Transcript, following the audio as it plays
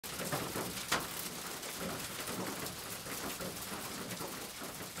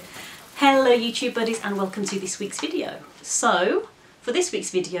Hello YouTube buddies and welcome to this week's video. So for this week's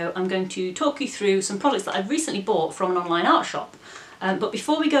video I'm going to talk you through some products that I've recently bought from an online art shop. But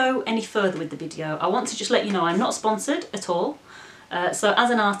before we go any further with the video, I want to just let you know I'm not sponsored at all. So as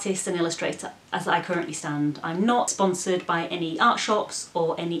an artist and illustrator, as I currently stand, I'm not sponsored by any art shops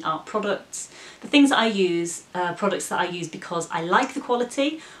or any art products. The things that I use are products that I use because I like the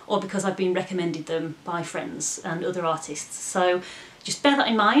quality or because I've been recommended them by friends and other artists. So just bear that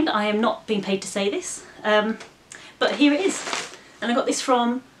in mind. I am not being paid to say this, but here it is. And I got this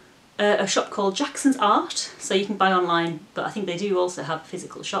from a shop called Jackson's Art, so you can buy online, but I think they do also have a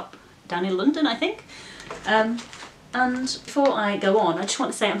physical shop down in London, I think. And before I go on, I just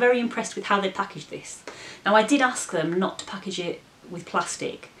want to say I'm very impressed with how they packaged this. Now I did ask them not to package it with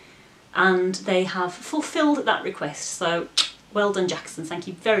plastic, and they have fulfilled that request, so well done Jackson, thank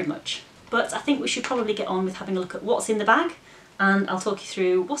you very much. But I think we should probably get on with having a look at what's in the bag, and I'll talk you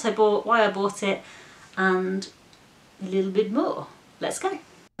through what I bought, why I bought it, and a little bit more. Let's go. Okay,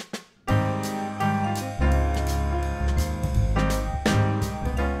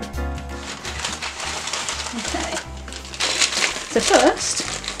 so first,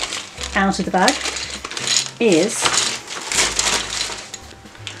 out of the bag is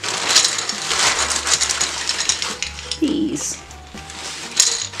these.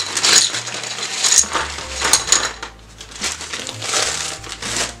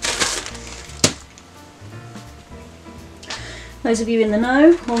 Those of you in the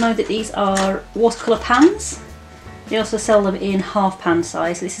know will know that these are watercolour pans. They also sell them in half pan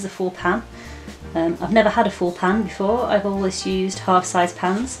size, so this is a full pan. I've never had a full pan before, I've always used half size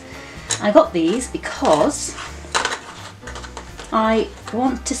pans. I got these because I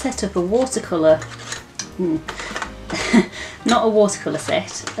want to set up a watercolour, not a watercolour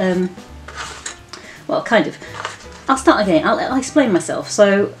set, well kind of. I'll start again, I'll explain myself.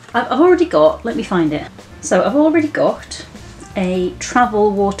 So I've already got, let me find it. So I've already got a travel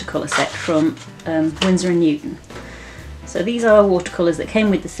watercolour set from Winsor & Newton. So these are watercolours that came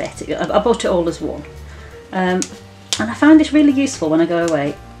with the set. I bought it all as one. And I found this really useful when I go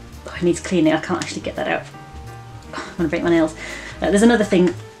away. Oh, it needs cleaning, I can't actually get that out. I'm going to break my nails. There's another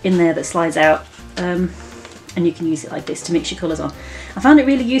thing in there that slides out, and you can use it like this to mix your colours on. I found it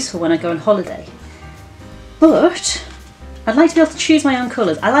really useful when I go on holiday. But I'd like to be able to choose my own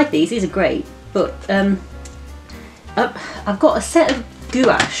colours. I like these are great, but I've got a set of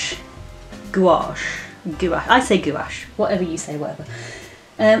gouache, I say gouache, whatever you say, whatever.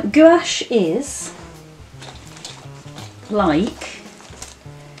 Gouache is like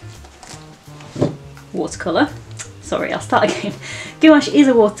watercolour. Sorry, I'll start again. Gouache is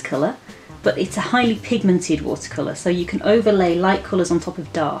a watercolour, but it's a highly pigmented watercolour, so you can overlay light colours on top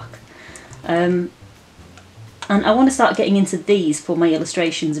of dark. And I want to start getting into these for my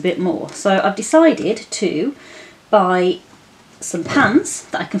illustrations a bit more. So I've decided to buy some pans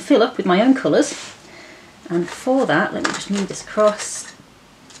that I can fill up with my own colours, and for that, let me just move this across.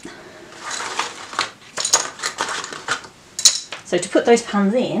 So to put those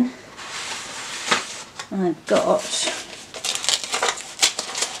pans in, I've got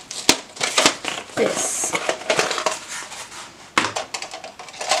this.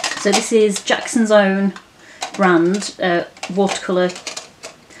 So this is Jackson's own brand watercolour,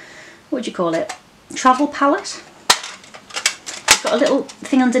 what do you call it? Travel palette. It's got a little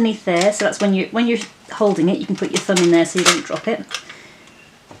thing underneath there, so that's when you're holding it, you can put your thumb in there so you don't drop it.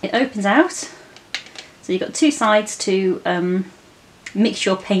 It opens out, so you've got two sides to mix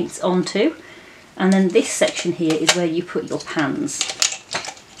your paints onto, and then this section here is where you put your pans.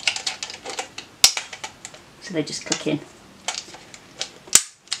 So they just click in.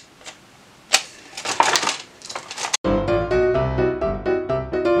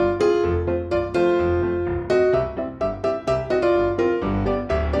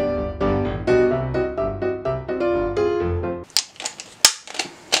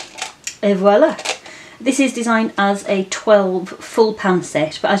 Et voila! This is designed as a 12 full pan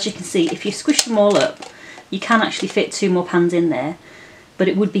set, but as you can see, if you squish them all up, you can actually fit 2 more pans in there, but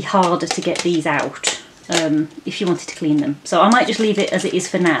it would be harder to get these out if you wanted to clean them. So I might just leave it as it is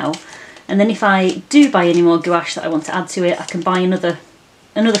for now, and then if I do buy any more gouache that I want to add to it, I can buy another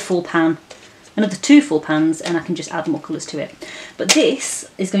full pan, another 2 full pans, and I can just add more colours to it. But this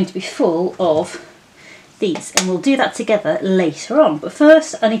is going to be full of these, and we'll do that together later on. But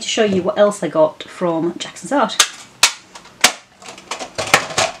first I need to show you what else I got from Jackson's Art.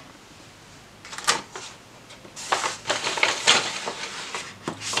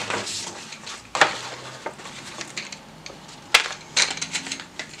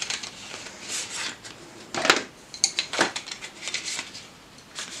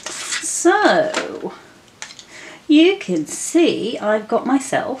 So you can see I've got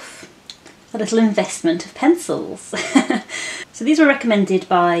myself a little investment of pencils. So these were recommended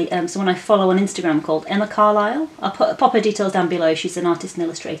by someone I follow on Instagram called Emma Carlisle. I'll pop her details down below. She's an artist and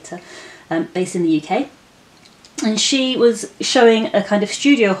illustrator based in the UK. And she was showing a kind of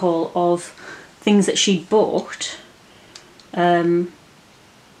studio haul of things that she'd bought and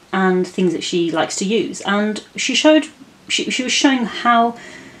things that she likes to use. And she was showing how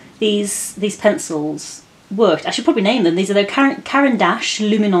these pencils worked. I should probably name them. These are their Caran d'Ache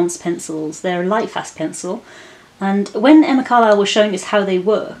Luminance pencils. They're a light fast pencil. And when Emma Carlisle was showing us how they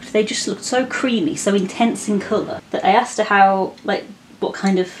worked, they just looked so creamy, so intense in colour, that I asked her how, like,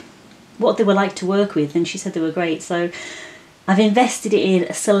 what they were like to work with, and she said they were great. So I've invested in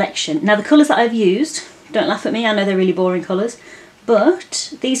a selection. Now the colours that I've used, don't laugh at me, I know they're really boring colours,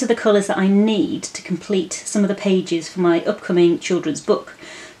 but these are the colours that I need to complete some of the pages for my upcoming children's book.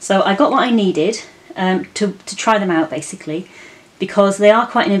 So I got what I needed to try them out, basically, because they are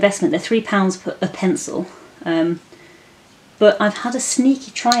quite an investment. They're £3 per pencil. But I've had a sneaky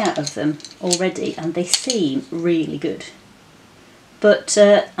try out of them already and they seem really good. But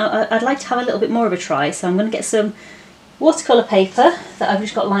I'd like to have a little bit more of a try, so I'm going to get some watercolour paper that I've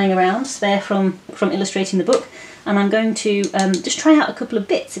just got lying around, spare from illustrating the book, and I'm going to just try out a couple of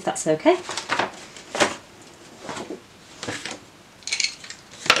bits, if that's okay.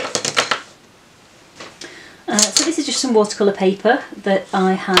 So this is just some watercolour paper that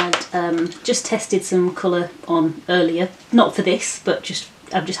I had just tested some colour on earlier. Not for this, but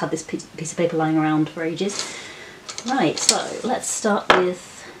I've just had this piece of paper lying around for ages. Right, so let's start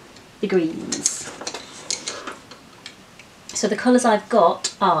with the greens. So the colours I've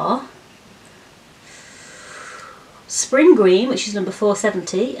got are Spring Green, which is number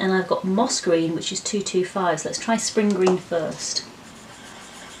 470, and I've got Moss Green, which is 225. So let's try Spring Green first.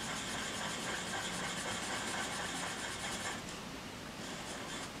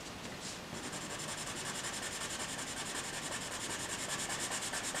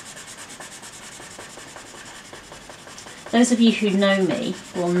 Those of you who know me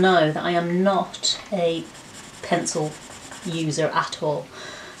will know that I am not a pencil user at all.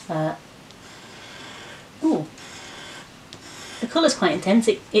 Ooh, the colour's quite intense.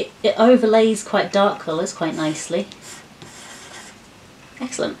 It overlays quite dark colours quite nicely.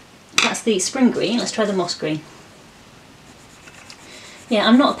 Excellent. That's the Spring Green. Let's try the Moss Green. Yeah,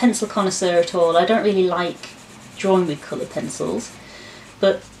 I'm not a pencil connoisseur at all. I don't really like drawing with coloured pencils,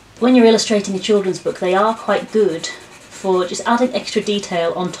 but when you're illustrating a children's book, they are quite good for just adding extra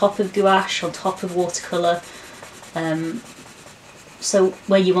detail on top of gouache, on top of watercolour. So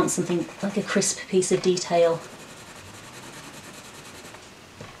where you want something like a crisp piece of detail.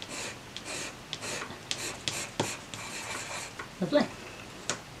 Lovely.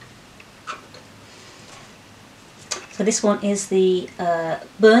 So this one is the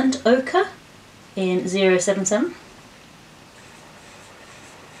Burnt Ochre in 077.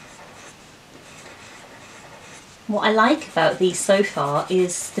 What I like about these so far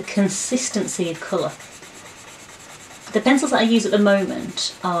is the consistency of colour. The pencils that I use at the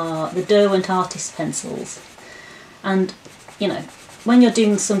moment are the Derwent Artist pencils, and you know, when you're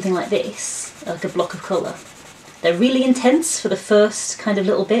doing something like this, like a block of colour, they're really intense for the first kind of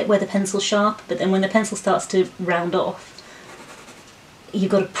little bit where the pencil's sharp, but then when the pencil starts to round off,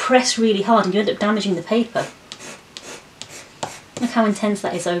 you've got to press really hard and you end up damaging the paper. Look how intense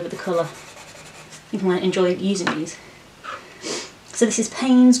that is over the colour. You might enjoy using these. So this is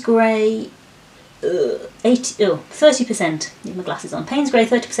Payne's Grey 30%. Need my glasses on. Payne's Grey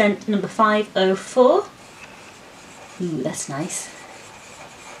 30%, number 504. Ooh, that's nice.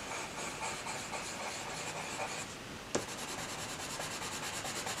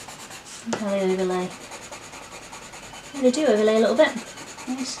 Look how they overlay. Yeah, they do overlay a little bit.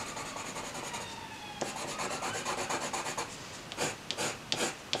 Nice.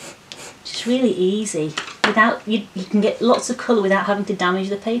 Really easy. Without you can get lots of colour without having to damage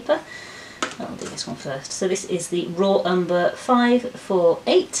the paper. I'll do this one first. So this is the Raw Umber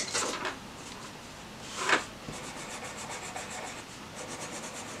 548.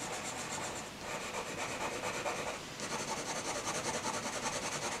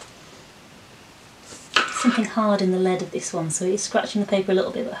 Something hard in the lead of this one, so it's scratching the paper a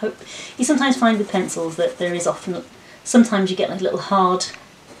little bit, but you sometimes find with pencils that there is often, sometimes you get like little hard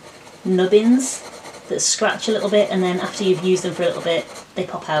nubbins that scratch a little bit, and then after you've used them for a little bit they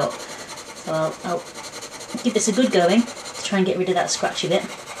pop out. So I'll give this a good going to try and get rid of that scratchy bit.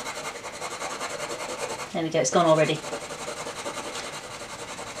 There we go, it's gone already.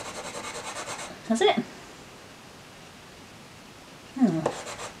 That's it.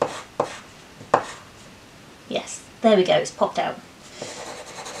 There we go, it's popped out.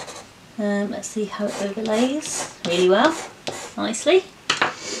 Let's see how it overlays really well, nicely.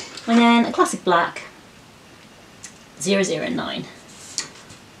 And then a classic black 009.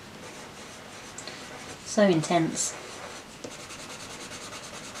 So intense.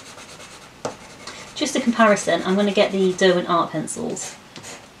 Just a comparison, I'm going to get the Derwent art pencils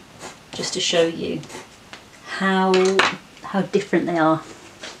just to show you how different they are.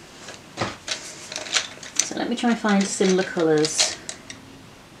 So let me try and find similar colours.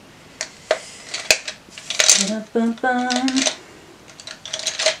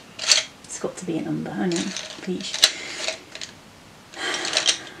 It's got to be an umber, hang on, please.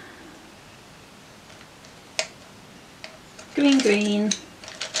 Green, green.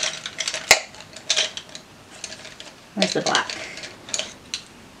 Where's the black?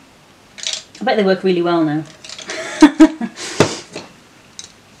 I bet they work really well now.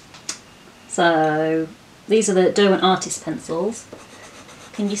 So these are the Derwent Artist pencils.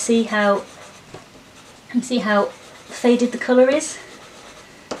 Can you see how faded the colour is?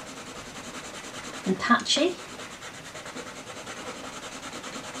 And patchy.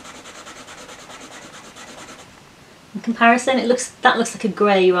 In comparison, that looks like a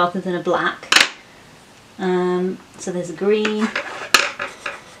grey rather than a black. So there's a green.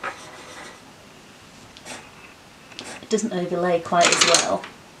 It doesn't overlay quite as well.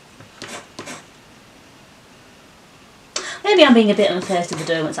 Maybe I'm being a bit unfair to the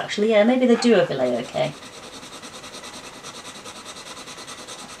Derwents actually. Yeah, maybe they do overlay okay.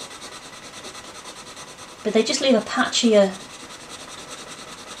 But they just leave a patchier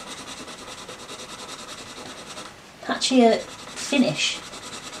finish.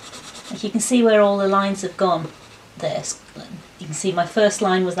 Like you can see where all the lines have gone there. You can see my first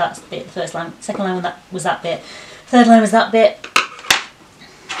line was that bit, the first line, second line was that bit, third line was that bit.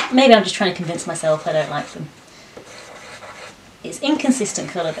 Maybe I'm just trying to convince myself I don't like them. It's inconsistent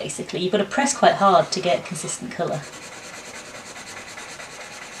colour basically. You've got to press quite hard to get consistent colour.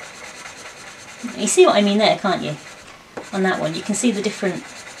 You see what I mean there, can't you? On that one, you can see the different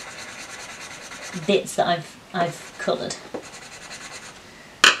bits that I've coloured.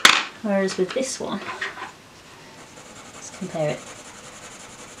 Whereas with this one, let's compare it.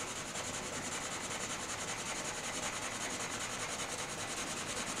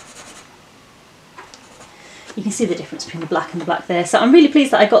 You can see the difference between the black and the black there. So I'm really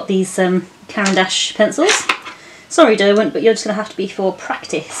pleased that I got these Caran d'Ache pencils. Sorry Derwent, but you're just going to have to be for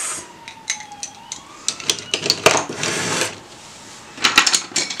practice.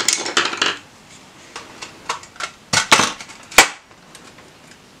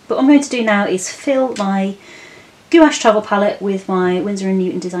 But what I'm going to do now is fill my gouache travel palette with my Winsor &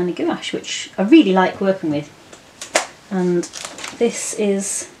 Newton designer gouache, which I really like working with. And this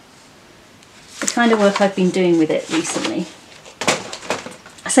is the kind of work I've been doing with it recently.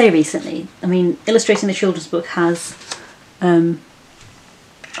 I say recently, I mean illustrating the children's book has, let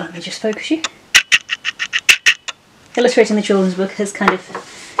me just focus you. Illustrating the children's book has kind of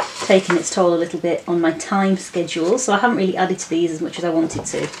taken its toll a little bit on my time schedule, so I haven't really added to these as much as I wanted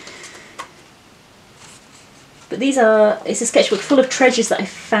to. But it's a sketchbook full of treasures that I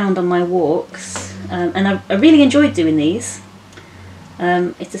found on my walks, and I really enjoyed doing these.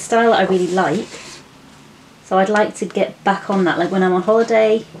 It's a style that I really like, so I'd like to get back on that, like when I'm on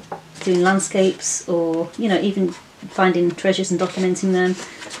holiday, doing landscapes, or you know, even finding treasures and documenting them.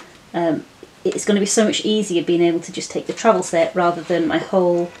 It's going to be so much easier being able to just take the travel set rather than my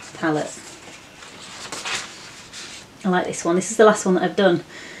whole palette. I like this one. This is the last one that I've done.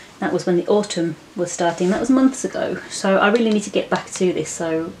 That was when the autumn was starting. That was months ago. So I really need to get back to this.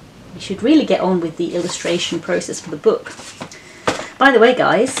 So we should really get on with the illustration process for the book. By the way,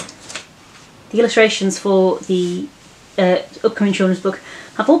 guys, the illustrations for the upcoming children's book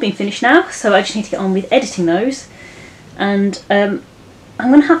have all been finished now. So I just need to get on with editing those. And I'm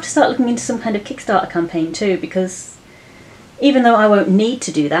going to have to start looking into some kind of Kickstarter campaign too, because even though I won't need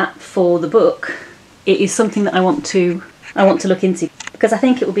to do that for the book, it is something that I want to look into, because I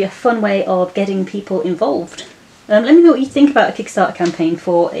think it will be a fun way of getting people involved. Let me know what you think about a Kickstarter campaign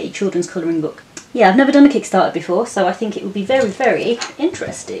for a children's colouring book. Yeah, I've never done a Kickstarter before, so I think it will be very, very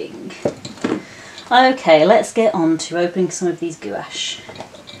interesting. Okay, let's get on to opening some of these gouache.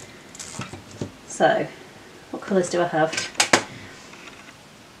 So, what colours do I have?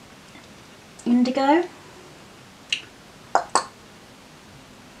 Indigo,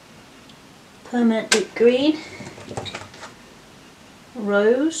 permanent deep green,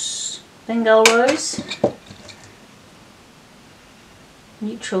 rose, Bengal rose,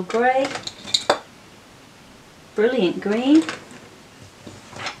 neutral grey, brilliant green,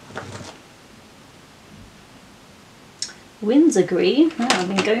 Windsor green. Oh, I've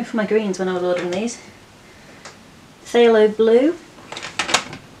been going for my greens when I was ordering these. Phthalo blue.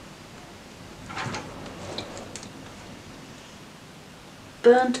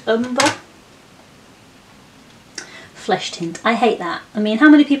 Burnt umber. Flesh tint. I hate that. I mean, how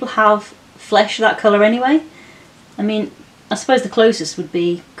many people have flesh that colour anyway? I mean, I suppose the closest would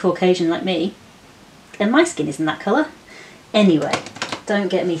be Caucasian like me. And my skin isn't that colour. Anyway, don't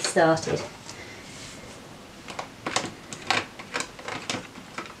get me started.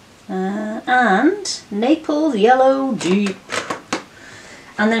 And Naples Yellow Deep.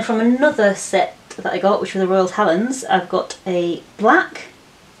 And then from another set that I got, which were the Royal Talons, I've got a black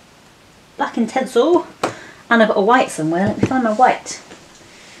Intenso, and I've got a white somewhere. Let me find my white.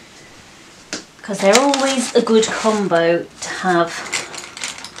 Because they're always a good combo to have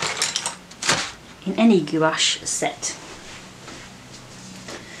in any gouache set.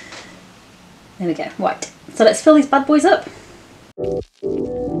 There we go, white. So let's fill these bad boys up.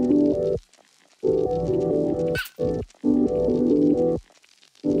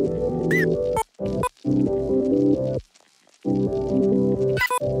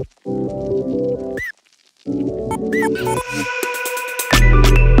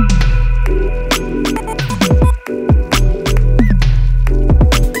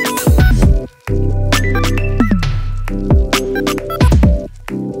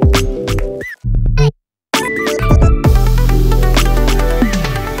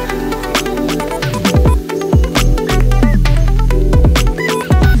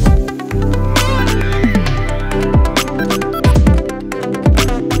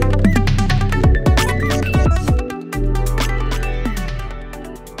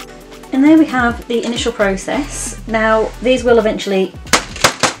 And there we have the initial process. Now these will eventually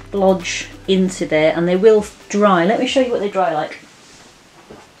lodge into there and they will dry. Let me show you what they dry like.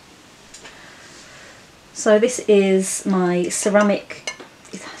 So this is my ceramic,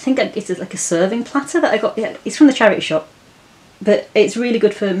 I think it's like a serving platter that I got. Yeah, it's from the charity shop, but it's really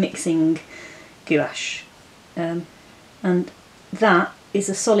good for mixing gouache. And that is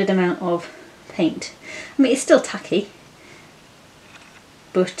a solid amount of paint. I mean, it's still tacky,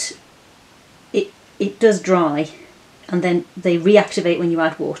 but it does dry and then they reactivate when you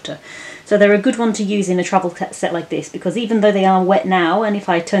add water. So they're a good one to use in a travel set like this, because even though they are wet now, and if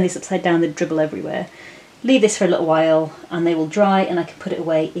I turn this upside down they'd dribble everywhere, leave this for a little while and they will dry and I can put it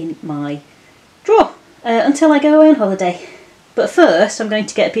away in my drawer until I go away on holiday. But first I'm going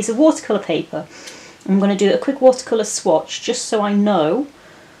to get a piece of watercolour paper. I'm going to do a quick watercolour swatch just so I know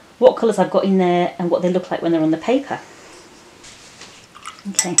what colours I've got in there and what they look like when they're on the paper.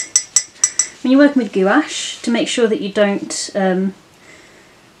 Okay. When you're working with gouache, to make sure that you don't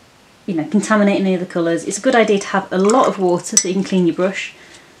contaminate any of the colours, it's a good idea to have a lot of water so you can clean your brush.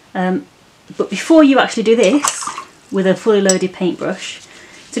 But before you actually do this with a fully loaded paintbrush,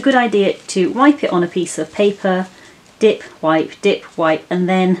 it's a good idea to wipe it on a piece of paper, dip, wipe, and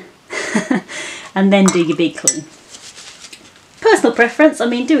then and then do your big clean. Personal preference, I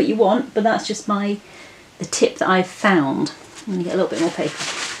mean, do what you want, but that's just the tip that I've found. I'm going to get a little bit more paper.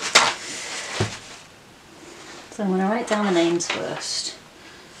 So I'm going to write down the names first.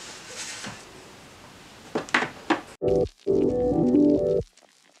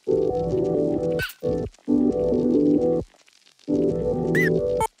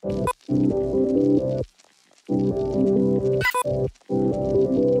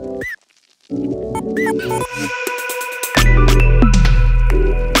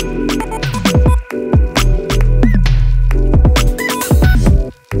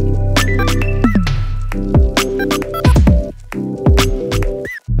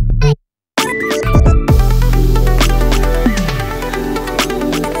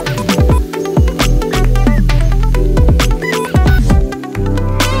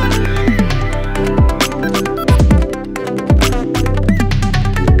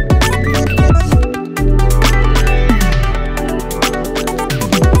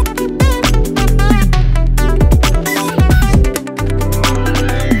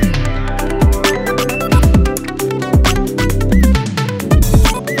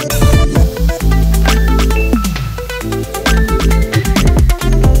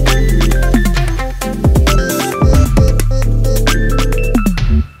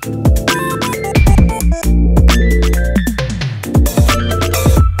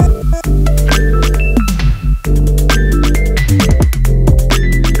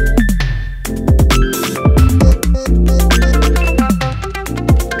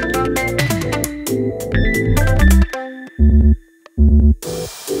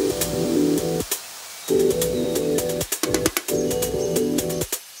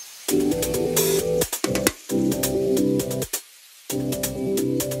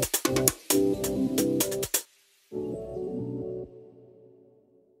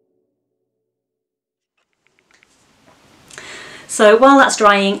 So while that's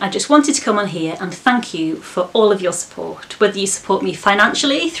drying, I just wanted to come on here and thank you for all of your support, whether you support me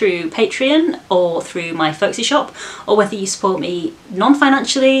financially through Patreon or through my Folksy shop, or whether you support me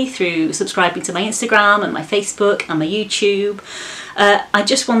non-financially through subscribing to my Instagram and my Facebook and my YouTube. I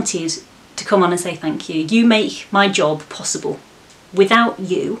just wanted to come on and say thank you. You make my job possible. Without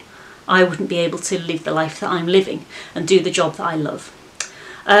you, I wouldn't be able to live the life that I'm living and do the job that I love.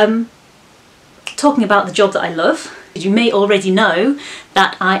 Talking about the job that I love, you may already know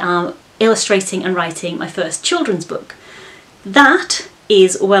that I am illustrating and writing my first children's book. That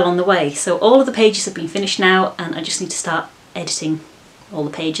is well on the way, so all of the pages have been finished now and I just need to start editing all the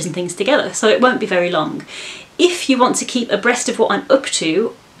pages and things together, so it won't be very long. If you want to keep abreast of what I'm up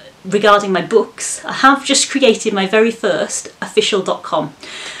to regarding my books, I have just created my very first official.com.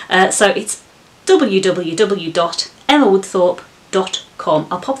 So it's www.emmawoodthorpe.com.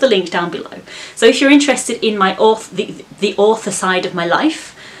 I'll pop the link down below. So if you're interested in my the author side of my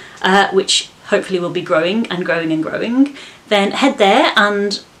life, which hopefully will be growing and growing and growing, then head there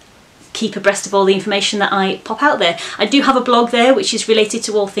and keep abreast of all the information that I pop out there. I do have a blog there which is related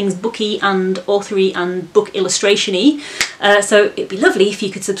to all things booky and authory and book illustration-y, so it'd be lovely if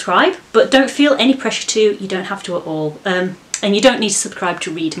you could subscribe, but don't feel any pressure to, you don't have to at all. And you don't need to subscribe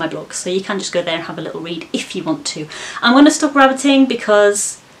to read my blog, so you can just go there and have a little read if you want to. I'm going to stop rabbiting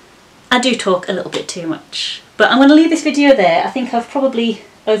because I do talk a little bit too much. But I'm going to leave this video there. I think I've probably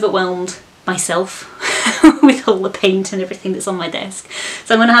overwhelmed myself with all the paint and everything that's on my desk.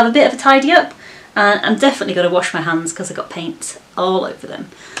 So I'm going to have a bit of a tidy up, and I'm definitely going to wash my hands because I got paint all over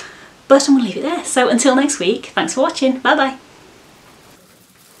them. But I'm going to leave it there. So until next week, thanks for watching. Bye bye.